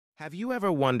Have you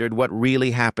ever wondered what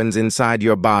really happens inside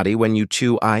your body when you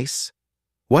chew ice?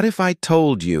 What if I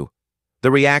told you the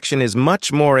reaction is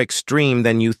much more extreme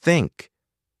than you think?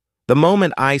 The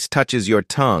moment ice touches your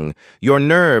tongue, your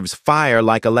nerves fire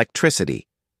like electricity,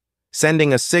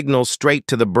 sending a signal straight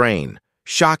to the brain,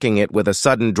 shocking it with a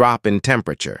sudden drop in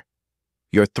temperature.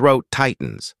 Your throat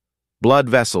tightens, blood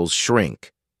vessels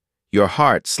shrink, your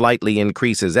heart slightly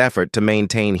increases effort to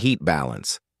maintain heat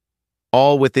balance,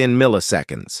 all within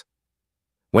milliseconds.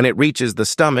 When it reaches the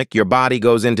stomach, your body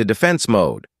goes into defense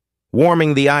mode,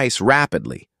 warming the ice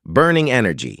rapidly, burning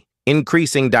energy,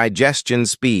 increasing digestion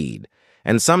speed,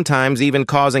 and sometimes even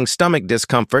causing stomach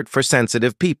discomfort for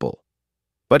sensitive people.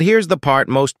 But here's the part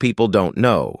most people don't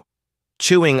know.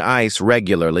 Chewing ice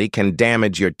regularly can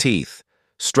damage your teeth,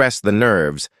 stress the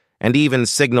nerves, and even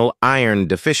signal iron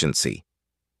deficiency.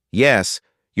 Yes,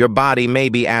 your body may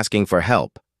be asking for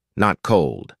help, not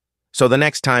cold. So the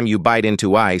next time you bite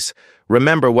into ice,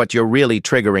 remember what you're really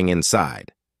triggering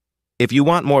inside. If you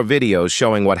want more videos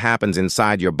showing what happens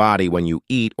inside your body when you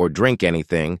eat or drink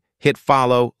anything, hit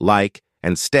follow, like,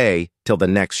 and stay till the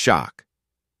next shock.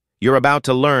 You're about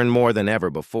to learn more than ever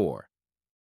before.